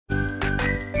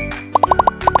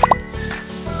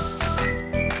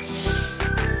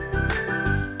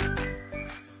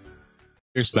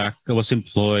years back, I was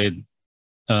employed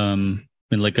in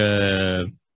like a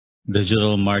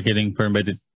digital marketing firm, but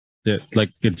like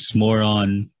it's more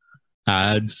on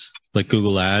ads, like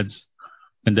Google Ads.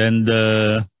 And then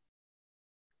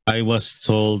I was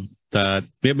told that,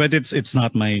 yeah, but it's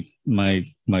not my.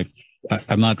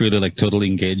 I'm not really like totally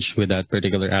engaged with that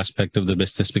particular aspect of the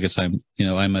business because I'm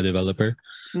a developer.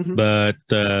 Mm-hmm. But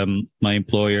my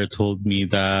employer told me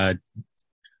that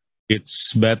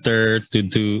it's better to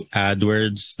do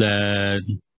AdWords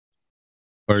than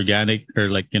organic or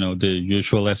like the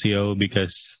usual SEO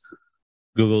because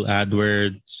Google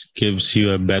AdWords gives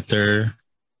you a better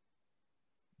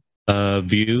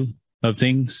view of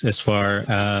things as far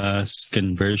as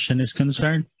conversion is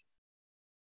concerned.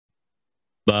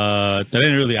 But I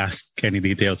didn't really ask any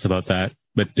details about that.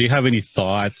 But do you have any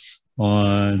thoughts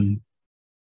on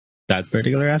that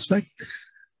particular aspect?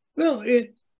 Well,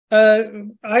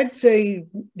 I'd say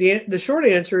the short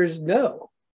answer is no.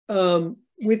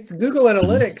 With Google Mhm.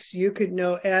 Analytics, you could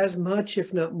know as much,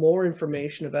 if not more,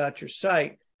 information about your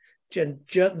site than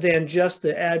just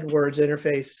the AdWords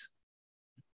interface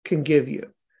can give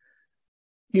you.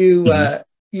 You Mhm. uh,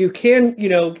 you can,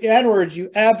 AdWords, you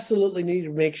absolutely need to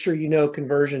make sure you know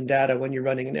conversion data when you're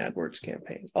running an AdWords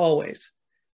campaign, always.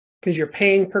 Because you're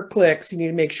paying per clicks, you need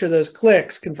to make sure those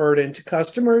clicks convert into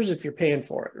customers if you're paying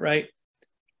for it, right?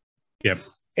 Yep.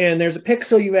 And there's a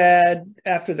pixel you add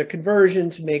after the conversion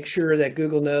to make sure that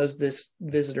Google knows this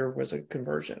visitor was a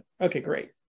conversion. Okay,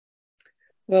 great.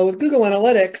 Well, with Google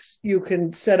Analytics, you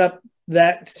can set up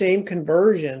that same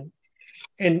conversion.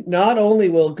 And not only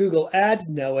will Google Ads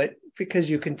know it, because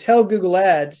you can tell Google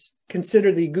Ads,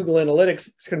 consider the Google Analytics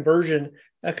conversion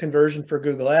a conversion for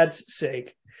Google Ads'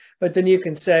 sake. But then you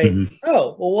can say, Mhm.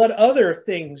 oh, well, what other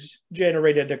things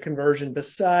generated a conversion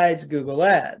besides Google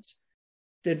Ads?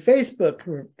 Did Facebook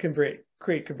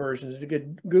create conversions?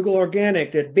 Did Google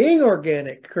Organic? Did Bing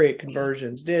Organic create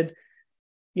conversions? Did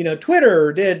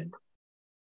Twitter? Did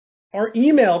our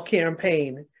email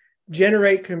campaign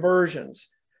generate conversions?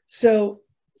 So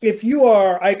if you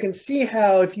are, I can see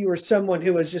how if you were someone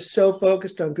who was just so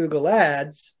focused on Google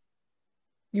Ads,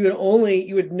 you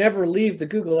would never leave the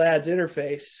Google Ads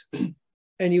interface,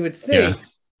 and you would Yeah. think,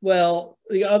 well,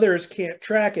 the others can't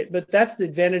track it. But that's the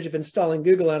advantage of installing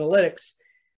Google Analytics,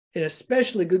 and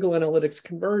especially Google Analytics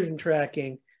conversion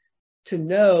tracking, to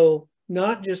know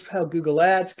not just how Google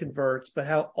Ads converts, but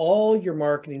how all your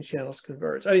marketing channels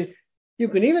converts. I mean, you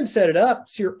can even set it up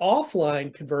so your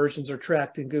offline conversions are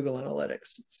tracked in Google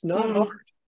Analytics. It's not hard.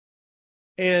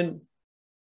 And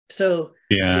so,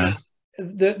 yeah,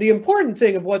 Yeah. the important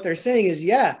thing of what they're saying is,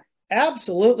 yeah,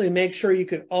 absolutely make sure you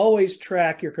can always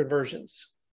track your conversions.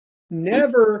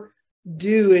 Never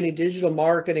do any digital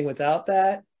marketing without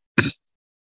that.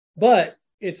 But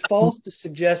it's false to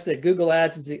suggest that Google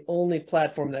Ads is the only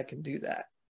platform that can do that.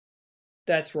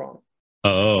 That's wrong.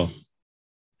 Oh.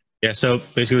 Yeah. So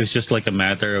basically, it's just like a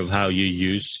matter of how you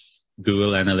use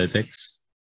Google Analytics,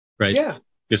 right? Yeah.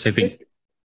 Because I think It,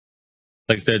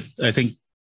 like that. I think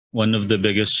one of the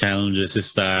biggest challenges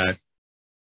is that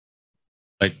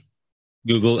like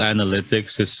Google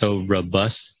Analytics is so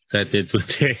robust that it would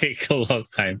take a long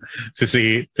time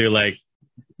to like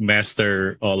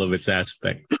master all of its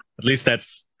aspect. At least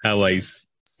that's how I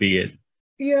see it.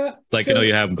 yeah. Like you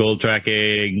So, have goal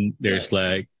tracking. There's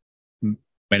right. like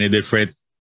many different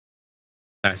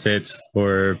facets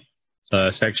or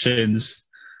sections.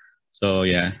 So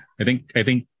yeah, I think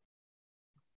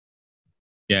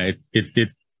yeah,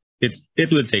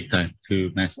 it would take time to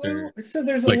Well, master, so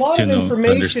there's a like lot of to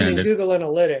information understand in it. Google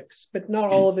Analytics, but not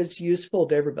all of it's useful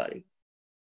to everybody.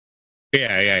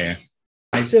 Yeah, yeah, yeah.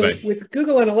 So Right. with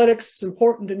Google Analytics, it's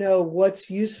important to know what's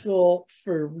useful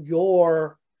for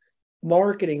your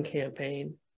marketing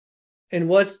campaign and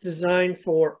what's designed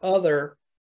for other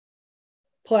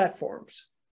platforms.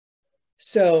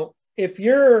 So if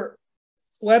your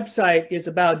website is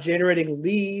about generating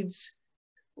leads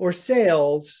or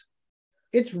sales,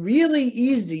 it's really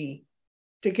easy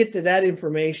to get to that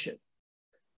information.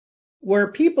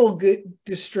 Where people get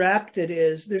distracted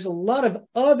is there's a lot of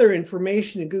other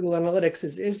information in Google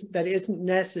Analytics that isn't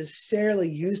necessarily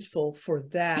useful for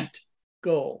that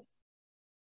goal.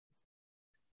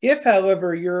 If,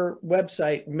 however, your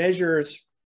website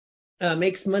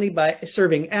makes money by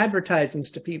serving advertisements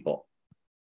to people,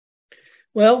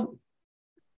 well,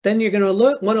 then you're going to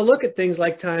want to look at things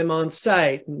like time on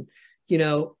site and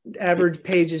average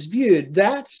pages viewed.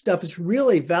 That stuff is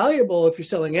really valuable if you're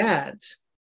selling ads,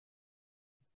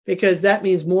 because that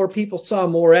means more people saw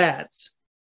more ads.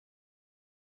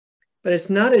 But it's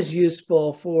not as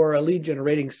useful for a lead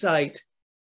generating site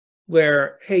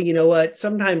where, hey, you know what?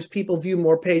 Sometimes people view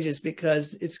more pages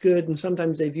because it's good, and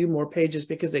sometimes they view more pages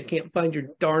because they can't find your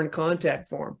darn contact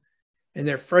form and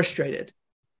they're frustrated.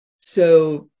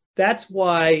 So that's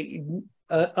why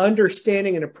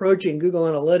understanding and approaching Google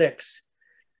Analytics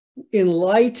in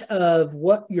light of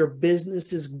what your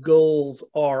business's goals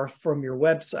are from your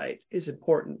website is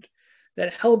important.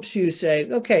 That helps you say,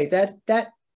 okay, that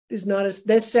is not as,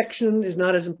 this section is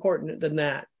not as important than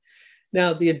that.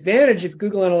 Now, the advantage of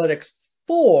Google Analytics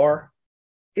 4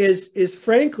 is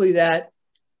frankly that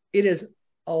it is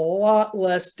a lot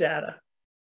less data.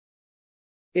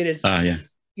 It is,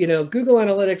 you know, Google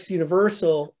Analytics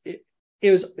Universal, it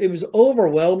was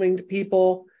overwhelming to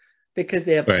people because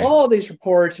they have all these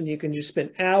reports and you can just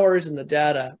spend hours in the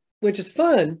data, which is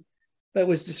fun, but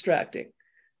was distracting.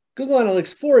 Google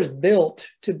Analytics 4 is built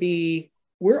to be,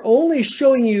 we're only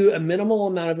showing you a minimal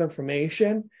amount of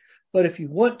information, but if you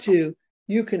want to,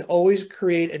 you can always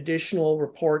create additional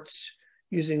reports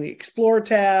using the Explore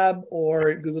tab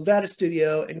or Google Data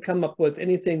Studio and come up with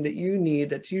anything that you need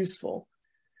that's useful.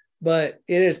 But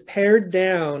it is pared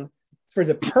down for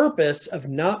the purpose of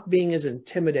not being as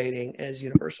intimidating as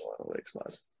Universal Analytics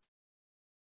was.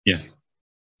 Yeah.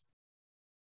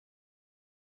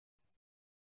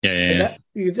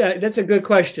 That's a good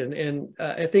question. And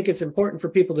I think it's important for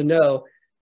people to know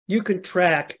you can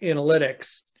track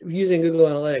analytics using Google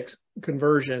Analytics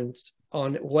conversions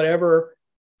on whatever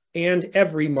and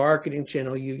every marketing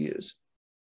channel you use.